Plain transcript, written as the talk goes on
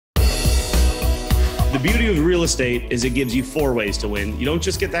The beauty of real estate is it gives you four ways to win. You don't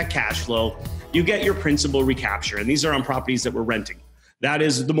just get that cash flow, you get your principal recapture. And these are on properties that we're renting. That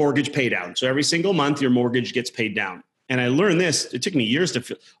is the mortgage pay down. So every single month, your mortgage gets paid down. And I learned this, it took me years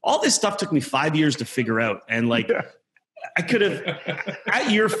all this stuff took me 5 years to figure out. And I could have,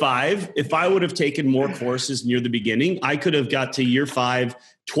 at year 5, if I would have taken more courses near the beginning, I could have got to year 5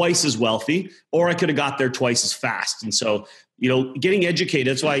 twice as wealthy, or I could have got there twice as fast. And so, getting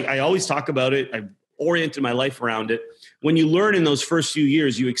educated, that's why I always talk about it. I've oriented my life around it. When you learn in those first few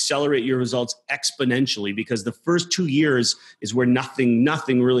years, you accelerate your results exponentially, because the first 2 years is where nothing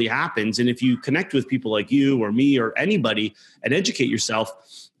really happens. And if you connect with people like you or me or anybody and educate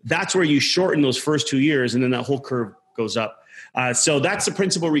yourself, that's where you shorten those first 2 years, and then that whole curve goes up. So that's the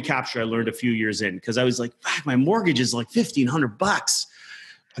principal recapture I learned a few years in, because I was like, my mortgage is like $1,500.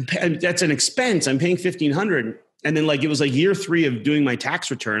 That's an expense. I'm paying $1,500. And then it was like year 3 of doing my tax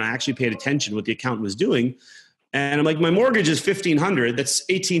return, I actually paid attention to what the accountant was doing. And I'm like, my mortgage is $1,500. That's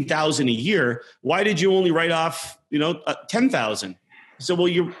 $18,000 a year. Why did you only write off, $10,000? So, well,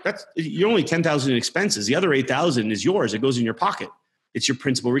 you're only $10,000 in expenses. The other $8,000 is yours. It goes in your pocket. It's your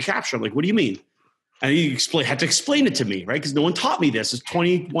principal recapture. I'm like, what do you mean? And he had to explain it to me, right? Because no one taught me this. I was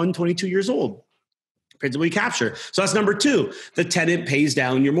 21, 22 years old. Principal recapture. So that's number 2. The tenant pays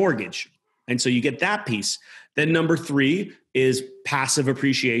down your mortgage. And so you get that piece. Then number 3 is passive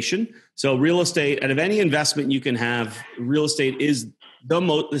appreciation. So real estate, out of any investment you can have, real estate is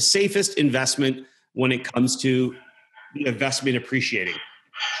the safest investment when it comes to the investment appreciating.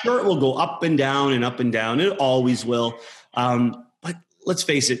 Sure, it will go up and down and up and down. It always will. But let's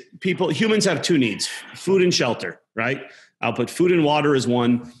face it, humans have 2 needs, food and shelter, right? I'll put food and water as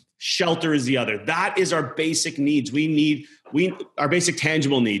one, shelter is the other. That is our basic needs. Our basic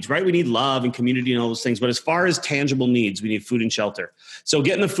tangible needs, right? We need love and community and all those things. But as far as tangible needs, we need food and shelter. So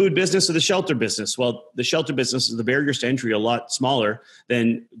get in the food business or the shelter business. Well, the shelter business is the barriers to entry a lot smaller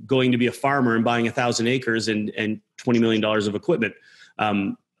than going to be a farmer and buying 1,000 acres and $20 million of equipment.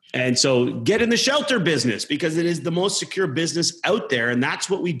 And so get in the shelter business, because it is the most secure business out there. And that's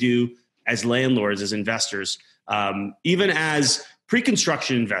what we do as landlords, as investors, even as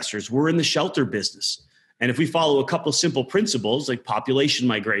pre-construction investors. We're in the shelter business. And if we follow a couple simple principles like population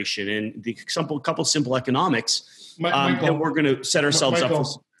migration and a couple simple economics, then we're going to set ourselves up for.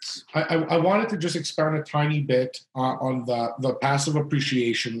 I wanted to just expand a tiny bit on the passive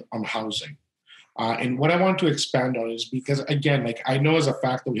appreciation on housing. And what I want to expand on is because, again, I know as a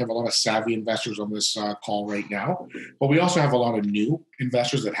fact that we have a lot of savvy investors on this call right now, but we also have a lot of new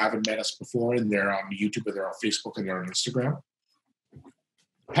investors that haven't met us before, and they're on YouTube, and they're on Facebook, and they're on Instagram.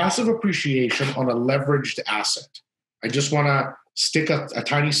 Passive appreciation on a leveraged asset. I just want to stick a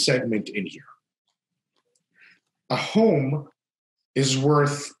tiny segment in here. A home is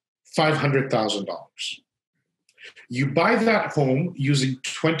worth $500,000. You buy that home using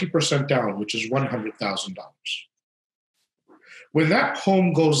 20% down, which is $100,000. When that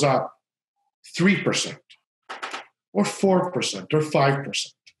home goes up 3% or 4% or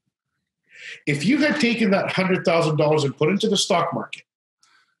 5%, if you had taken that $100,000 and put it into the stock market,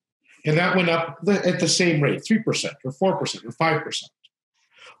 and that went up at the same rate, 3% or 4% or 5%,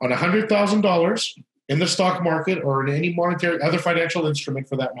 on $100,000 in the stock market or in any monetary, other financial instrument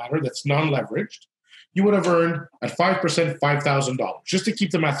for that matter that's non-leveraged, you would have earned at 5% $5,000, just to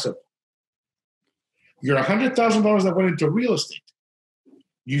keep the math simple. Your $100,000 that went into real estate,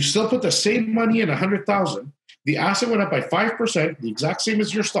 you still put the same money in $100,000. The asset went up by 5%, the exact same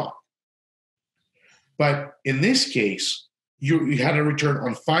as your stock. But in this case, you had a return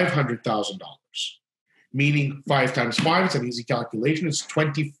on $500,000, meaning 5 times 5, it's an easy calculation, it's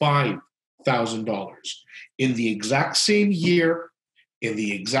 $25,000 in the exact same year, in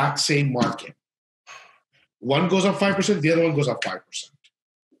the exact same market. One goes up 5%, the other one goes up 5%.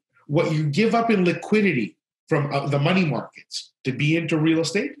 What you give up in liquidity from the money markets to be into real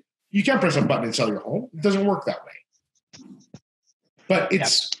estate, you can't press a button and sell your home. It doesn't work that way. But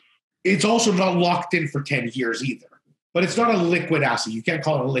it's also not locked in for 10 years either. But it's not a liquid asset. You can't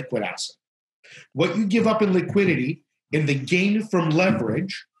call it a liquid asset. What you give up in liquidity and the gain from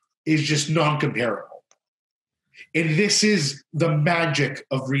leverage is just non-comparable. And this is the magic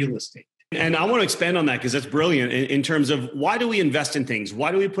of real estate. And I want to expand on that because that's brilliant in terms of why do we invest in things?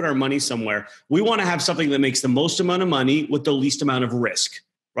 Why do we put our money somewhere? We want to have something that makes the most amount of money with the least amount of risk,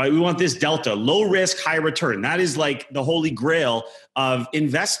 right? We want this delta, low risk, high return. That is like the holy grail of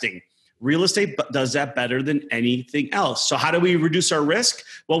investing. Real estate does that better than anything else. So how do we reduce our risk?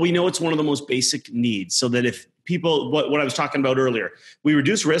 Well, we know it's one of the most basic needs. So that if people, what I was talking about earlier, we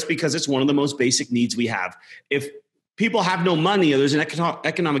reduce risk because it's one of the most basic needs we have. If people have no money or there's an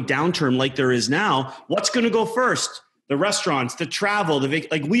economic downturn like there is now, what's going to go first? The restaurants, the travel,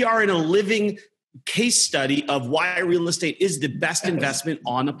 like we are in a living case study of why real estate is the best investment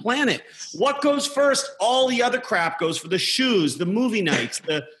on the planet. What goes first? All the other crap goes for the shoes, the movie nights,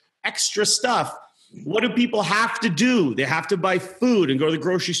 the extra stuff. What do people have to do? They have to buy food and go to the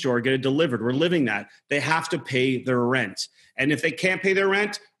grocery store, get it delivered. We're living that. They have to pay their rent. And if they can't pay their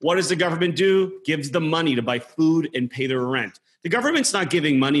rent, what does the government do? Gives them money to buy food and pay their rent. The government's not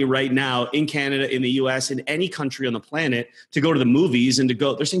giving money right now in Canada, in the US, in any country on the planet to go to the movies and to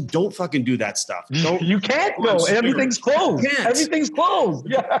go. They're saying, don't fucking do that stuff. You can't go. Everything's closed. Everything's closed.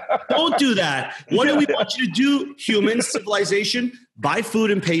 Yeah. Don't do that. What do we want you to do, human civilization? Buy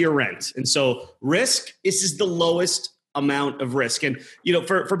food and pay your rent. And so risk, this is the lowest amount of risk. And,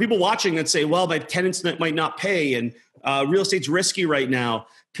 for people watching that say, well, my tenants might not pay and real estate's risky right now,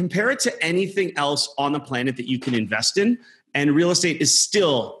 compare it to anything else on the planet that you can invest in. And real estate is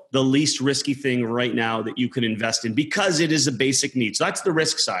still the least risky thing right now that you can invest in because it is a basic need. So that's the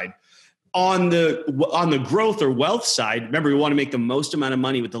risk side. On the growth or wealth side, remember, we want to make the most amount of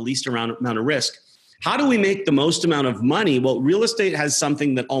money with the least amount of risk. How do we make the most amount of money? Well, real estate has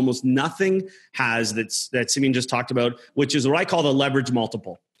something that almost nothing has that Simeon just talked about, which is what I call the leverage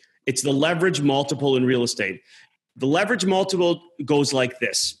multiple. It's the leverage multiple in real estate. The leverage multiple goes like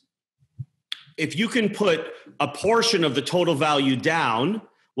this. If you can put a portion of the total value down,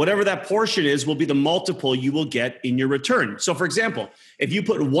 whatever that portion is will be the multiple you will get in your return. So for example, if you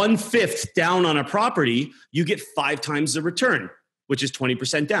put 1/5 down on a property, you get 5 times the return, which is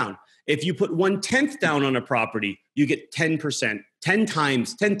 20% down. If you put 1/10 down on a property, you get 10%, 10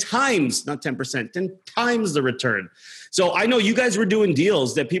 times, not 10%, 10 times the return. So I know you guys were doing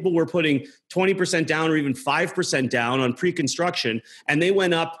deals that people were putting 20% down or even 5% down on pre-construction, and they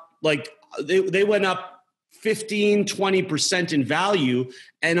went up they went up 15, 20% in value.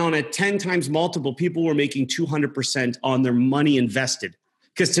 And on a 10 times multiple, people were making 200% on their money invested.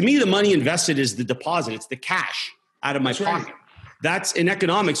 Because to me, the money invested is the deposit. It's the cash out of my pocket. Right. That's in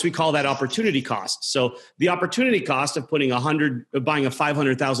economics, we call that opportunity cost. So the opportunity cost of buying a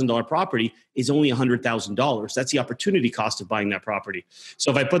 $500,000 property is only $100,000. That's the opportunity cost of buying that property.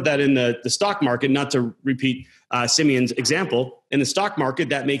 So if I put that in the stock market, not to repeat Simeon's example, in the stock market,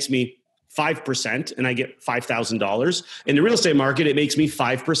 that makes me 5% and I get $5,000. In the real estate market, it makes me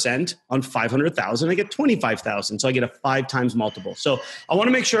 5% on 500,000. I get 25,000. So I get a 5 times multiple. So I want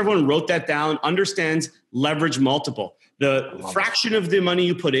to make sure everyone wrote that down, understands leverage multiple. The fraction of the money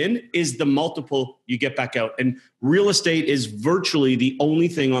you put in is the multiple you get back out. And real estate is virtually the only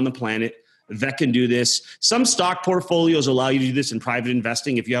thing on the planet that can do this. Some stock portfolios allow you to do this in private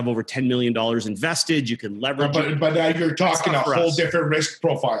investing. If you have over $10 million invested, you can leverage it. But now you're talking a whole different risk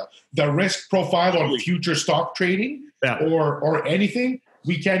profile. The risk profile on future stock trading or anything,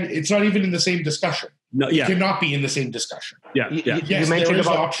 it's not even in the same discussion. No, it cannot be in the same discussion. Yes, there is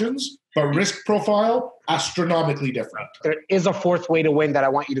options, but risk profile, astronomically different. There is a fourth way to win that I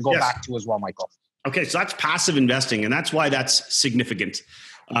want you to go back to as well, Michael. Okay, so that's passive investing, and that's why that's significant.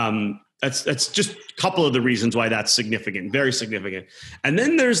 That's just a couple of the reasons why that's significant, very significant. And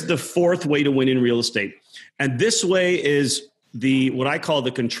then there's the fourth way to win in real estate. And this way is what I call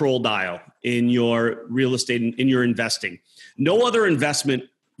the control dial in your real estate, in your investing.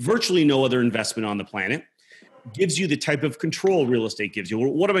 Virtually no other investment on the planet gives you the type of control real estate gives you.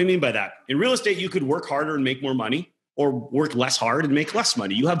 What do I mean by that? In real estate, you could work harder and make more money or work less hard and make less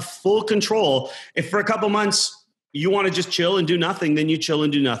money. You have full control. If for a couple months, you want to just chill and do nothing, then you chill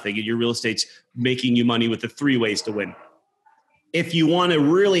and do nothing. And your real estate's making you money with the 3 ways to win. If you want to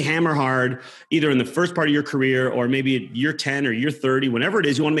really hammer hard, either in the first part of your career or maybe at year 10 or year 30, whenever it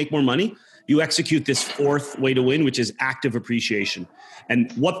is, you want to make more money, you execute this fourth way to win, which is active appreciation.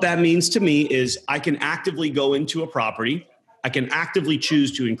 And what that means to me is I can actively go into a property. I can actively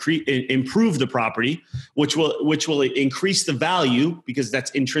choose to improve the property, which will increase the value because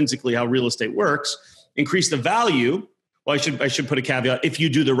that's intrinsically how real estate works. Increase the value. Well, I should put a caveat. If you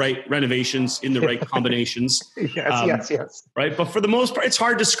do the right renovations in the right combinations. Yes. Right. But for the most part, it's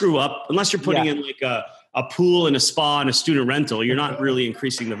hard to screw up unless you're putting in like a pool and a spa and a student rental. You're not really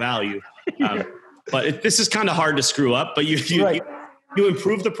increasing the value. But this is kind of hard to screw up. But you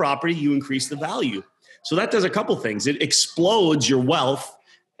improve the property, you increase the value. So that does a couple things. It explodes your wealth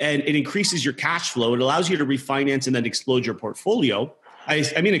and it increases your cash flow. It allows you to refinance and then explode your portfolio.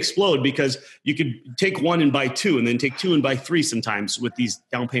 I mean explode because you could take 1 and buy 2 and then take 2 and buy 3 sometimes with these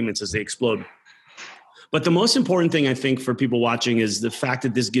down payments as they explode. But the most important thing I think for people watching is the fact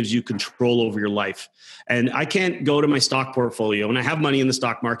that this gives you control over your life. And I can't go to my stock portfolio and I have money in the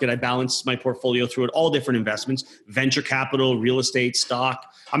stock market. I balance my portfolio through it, all different investments, venture capital, real estate,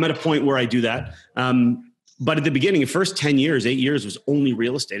 stock. I'm at a point where I do that. But at the beginning, the first 10 years, 8 years was only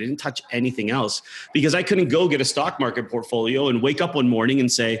real estate. I didn't touch anything else because I couldn't go get a stock market portfolio and wake up one morning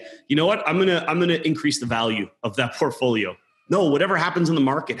and say, you know what, I'm gonna increase the value of that portfolio. No, whatever happens in the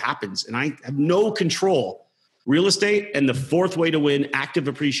market happens. And I have no control. Real estate and the fourth way to win, active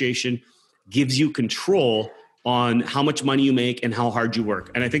appreciation, gives you control on how much money you make and how hard you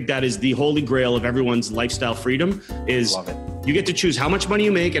work. And I think that is the holy grail of everyone's lifestyle freedom is you get to choose how much money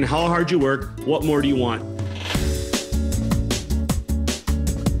you make and how hard you work. What more do you want?